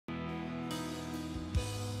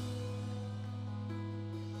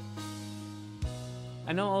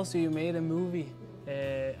I know also you made a movie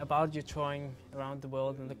about your touring around the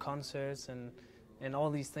world and the concerts and all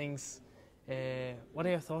these things. What are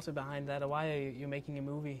your thoughts behind that, or why are you making a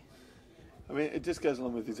movie? I mean, it just goes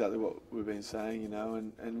along with exactly what we've been saying, you know,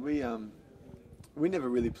 and we never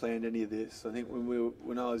really planned any of this. I think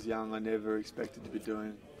when I was young, I never expected to be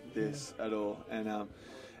doing this at all, and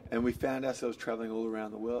we found ourselves traveling all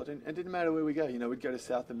around the world, and it didn't matter where we go. You know, we'd go to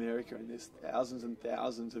South America, and there's thousands and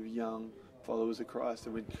thousands of young followers of Christ,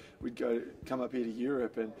 and we'd come up here to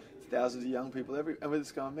Europe, and thousands of young people and we're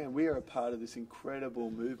just going, man, we are a part of this incredible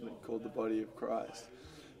movement called the body of Christ.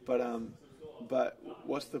 But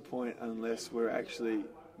what's the point unless we're actually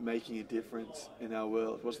making a difference in our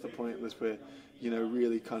world? What's the point unless we're, you know,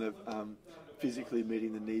 really kind of physically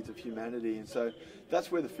meeting the needs of humanity? And so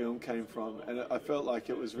that's where the film came from. And I felt like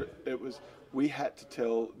we had to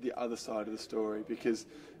tell the other side of the story, because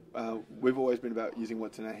we've always been about using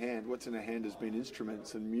what's in our hand. What's in our hand has been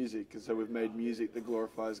instruments and music, and so we've made music that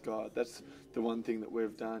glorifies God. That's the one thing that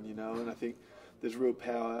we've done, you know. And I think there's real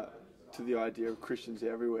power to the idea of Christians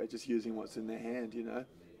everywhere just using what's in their hand, you know,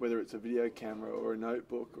 whether it's a video camera or a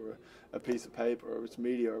notebook or a piece of paper, or it's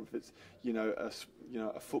media, or if it's, you know,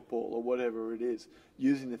 a football or whatever it is,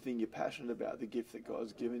 using the thing you're passionate about, the gift that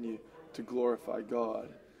God's given you, to glorify God,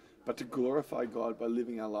 but to glorify God by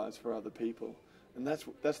living our lives for other people. And that's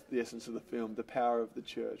the essence of the film, the power of the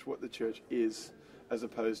church, what the church is as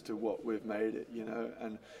opposed to what we've made it, you know,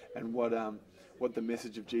 and what the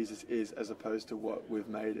message of Jesus is as opposed to what we've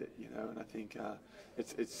made it, you know. And I think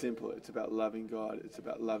it's simple. It's about loving God. It's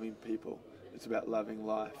about loving people. It's about loving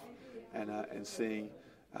life, and seeing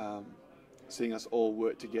us all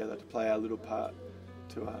work together to play our little part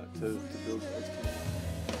to build God's kingdom.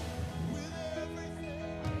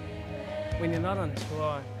 When you're not on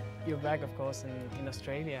tour, you're back, of course, in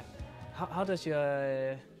Australia. How does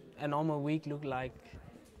a normal week look like?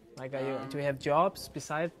 Like, do you have jobs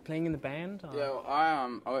besides playing in the band? Or? Yeah, well,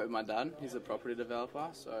 I work with my dad. He's a property developer,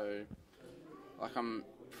 so like I'm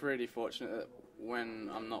pretty fortunate that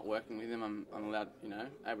when I'm not working with him, I'm allowed, you know,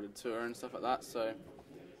 able to tour and stuff like that. So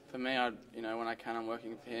for me, when I can, I'm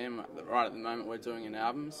working for him. Right at the moment, we're doing an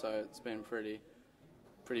album, so it's been pretty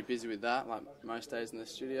busy with that. Like most days in the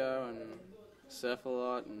studio, and surf a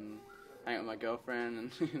lot and hang out with my girlfriend,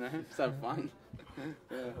 and you know, just have fun.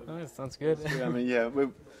 Yeah. Oh, that sounds good. I mean, yeah, we're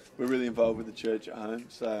really involved with the church at home,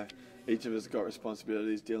 so each of us got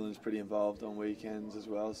responsibilities. Dylan's pretty involved on weekends as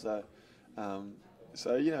well, so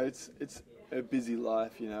you know, it's a busy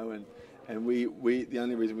life, you know, and we the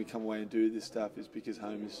only reason we come away and do this stuff is because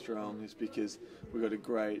home is strong. Is because we've got a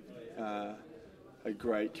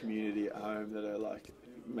great community at home that are like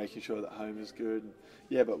making sure that home is good.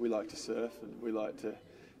 Yeah, but we like to surf, and we like to,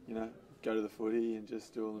 you know, go to the footy and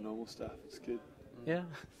just do all the normal stuff. It's good. Yeah,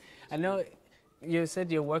 I know you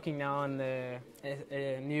said you're working now on a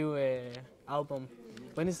new album.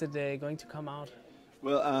 When is it going to come out?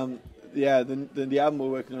 Well, yeah, the album we're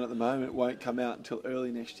working on at the moment won't come out until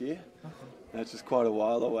early next year. Okay. That's just quite a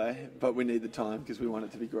while away, but we need the time because we want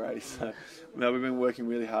it to be great. So, no, we've been working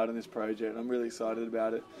really hard on this project. I'm really excited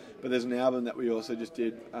about it. But there's an album that we also just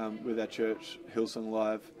did with our church, Hillsong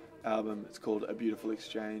Live album. It's called A Beautiful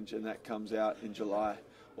Exchange, and that comes out in July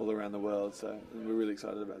all around the world. So we're really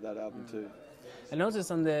excited about that album too. I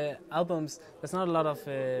noticed on the albums there's not a lot of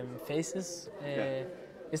faces.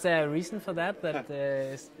 Is there a reason for that? That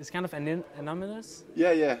it's kind of anonymous?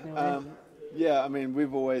 Yeah. Yeah, I mean,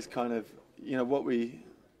 we've always kind of, you know,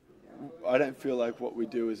 I don't feel like what we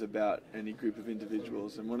do is about any group of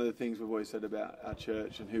individuals. And one of the things we've always said about our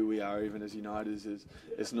church and who we are, even as Uniteds, is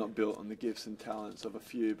it's not built on the gifts and talents of a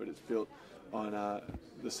few, but it's built on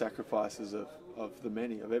the sacrifices of the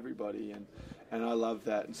many, of everybody. And I love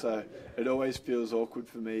that. And so it always feels awkward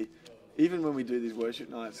for me. Even when we do these worship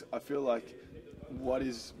nights, I feel like what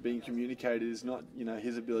is being communicated is not, you know,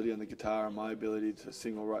 his ability on the guitar and my ability to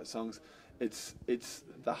sing or write songs. It's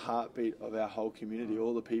the heartbeat of our whole community,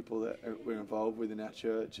 all the people that we're involved with in our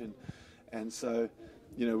church. And so,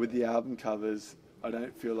 you know, with the album covers, I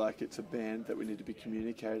don't feel like it's a band that we need to be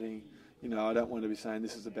communicating. You know, I don't want to be saying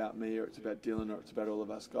this is about me, or it's about Dylan, or it's about all of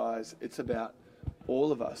us guys. It's about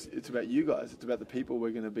all of us. It's about you guys. It's about the people we're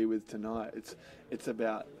going to be with tonight. It's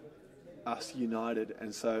about us united.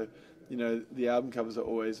 And so, you know, the album covers are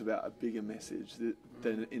always about a bigger message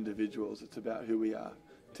than individuals. It's about who we are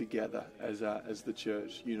together as the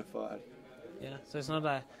church, unified. Yeah, so it's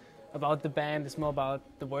not about the band, it's more about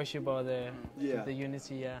the worship or the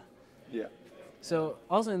unity. Yeah. So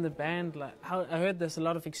also in the band, like I heard there's a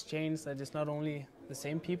lot of exchange, that it's not only the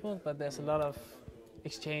same people, but there's a lot of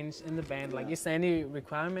exchange in the band. Like, is there any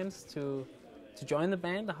requirements to join the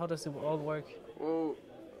band? How does it all work? Well,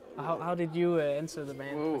 how did you enter the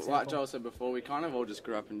band? well, like Joel said before, we kind of all just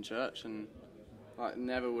grew up in church, and like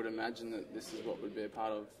never would imagine that this is what we'd be a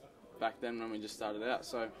part of back then when we just started out.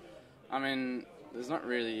 So, I mean, there's not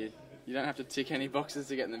really, you don't have to tick any boxes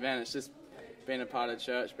to get in the band. It's just being a part of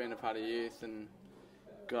church, being a part of youth, and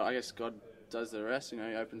God, I guess God does the rest. You know,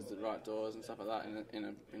 He opens the right doors and stuff like that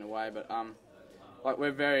in a way. But like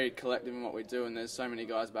we're very collective in what we do, and there's so many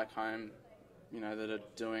guys back home, you know, that are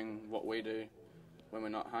doing what we do when we're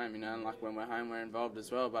not home. You know, and like when we're home, we're involved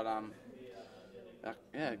as well. But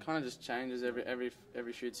yeah, it kind of just changes every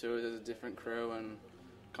few tours. There's a different crew, and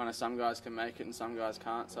kind of some guys can make it and some guys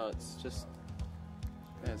can't. So it's just,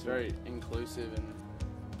 yeah, it's very inclusive and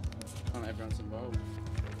kind of everyone's involved.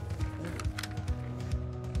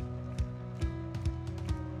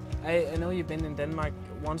 I know you've been in Denmark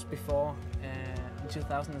once before, in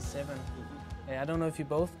 2007. I don't know if you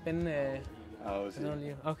both been. I was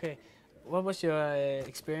here. Okay. What was your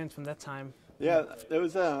experience from that time? Yeah, it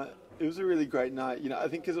was a really great night. You know, I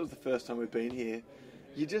think because it was the first time we've been here,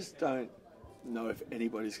 you just don't know if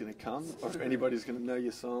anybody's going to come or if anybody's going to know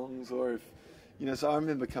your songs, or if, you know. So I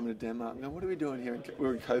remember coming to Denmark. You know, what are we doing here? We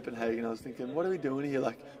were in Copenhagen. I was thinking, what are we doing here?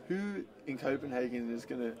 Like, who in Copenhagen is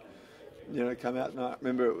going to, you know, come out? And I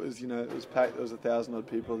remember it was, you know, it was packed. There was 1,000 odd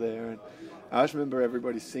people there, and I just remember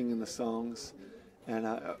everybody singing the songs. And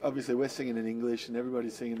obviously we're singing in English, and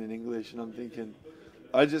everybody's singing in English, and I'm thinking,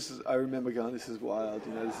 I remember going, this is wild.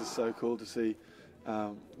 You know, this is so cool to see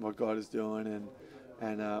what God is doing,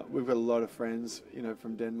 and we've got a lot of friends, you know,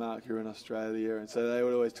 from Denmark who are in Australia, and so they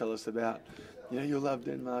would always tell us about, you know, you'll love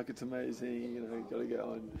Denmark, it's amazing, you know, you've got to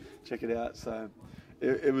go and check it out. So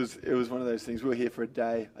it was one of those things. We were here for a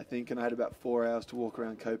day, I think, and I had about 4 hours to walk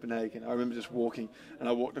around Copenhagen. I remember just walking, and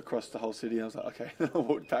I walked across the whole city, and I was like, okay. And I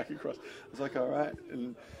walked back across. I was like, all right.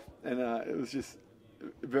 And it was just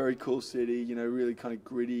a very cool city, you know, really kind of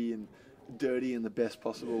gritty and dirty in the best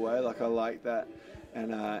possible way. Like, I like that.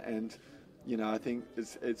 And you know, I think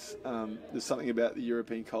it's there's something about the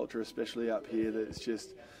European culture, especially up here, that it's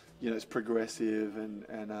just, you know, it's progressive, and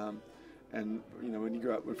you know, when you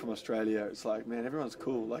grow up from Australia, it's like, man, everyone's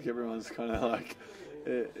cool. Like, everyone's kind of like,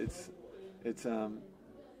 it's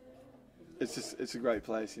a great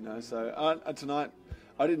place, you know. So tonight,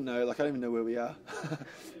 I didn't know, like, I don't even know where we are.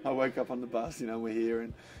 I woke up on the bus, you know, we're here,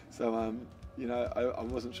 and so you know, I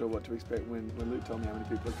wasn't sure what to expect when Luke told me how many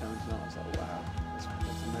people are coming tonight. I was like, wow, that's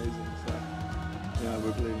amazing. So, you know,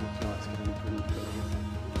 we're believing that tonight's going to be pretty brilliant.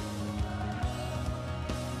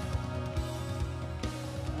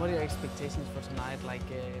 What are your expectations for tonight? Like,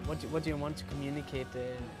 what do you want to communicate,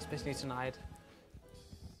 especially tonight?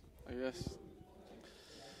 I guess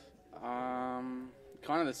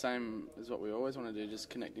kind of the same as what we always want to do, just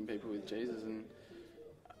connecting people with Jesus. And,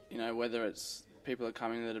 you know, whether it's people are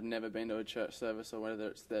coming that have never been to a church service, or whether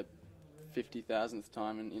it's their 50,000th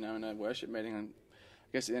time in, you know, in a worship meeting. And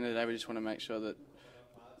I guess at the end of the day, we just want to make sure that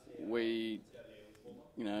we,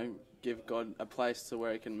 you know, give God a place to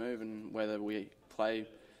where He can move, and whether we play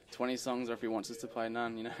 20 songs or if He wants us to play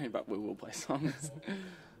none, you know, but we will play songs.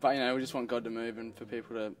 But, you know, we just want God to move and for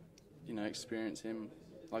people to, you know, experience Him,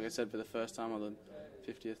 like I said, for the first time or the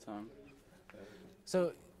 50th time.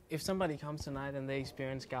 So if somebody comes tonight and they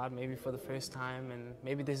experience God maybe for the first time, and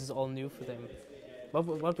maybe this is all new for them,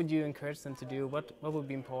 what would you encourage them to do? What would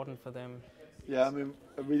be important for them? Yeah, I mean,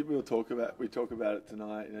 we talk about it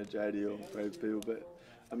tonight, you know, JD or Brave people, but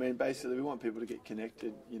I mean, basically we want people to get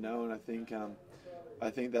connected, you know, and I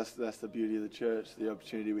think that's the beauty of the church. The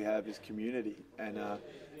opportunity we have is community, and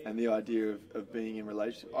the idea of being in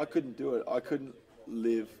relationship. I couldn't do it. I couldn't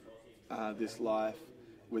live this life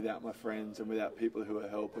without my friends and without people who are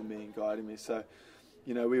helping me and guiding me. So,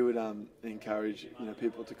 you know, we would encourage, you know,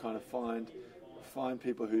 people to kind of find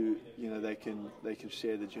people who, you know, they can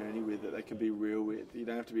share the journey with, that they can be real with. You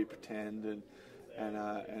don't have to be pretend,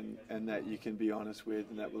 and that you can be honest with,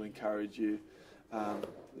 and that will encourage you,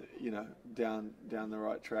 you know, down the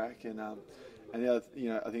right track. And the other, you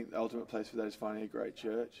know, I think the ultimate place for that is finding a great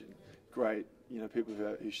church and great, you know, people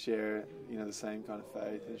who share, you know, the same kind of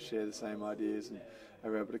faith and share the same ideas and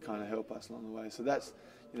are able to kind of help us along the way. So that's,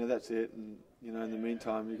 you know, that's it. And, you know, in the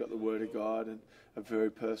meantime, you've got the Word of God and a very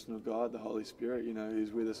personal God, the Holy Spirit, you know,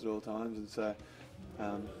 who's with us at all times. And so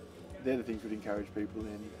they're the things we'd encourage people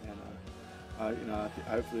in. And, you know,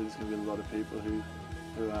 hopefully there's going to be a lot of people who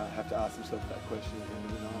have to ask themselves that question at the end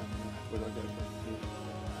of the night, you know, where do I go from here?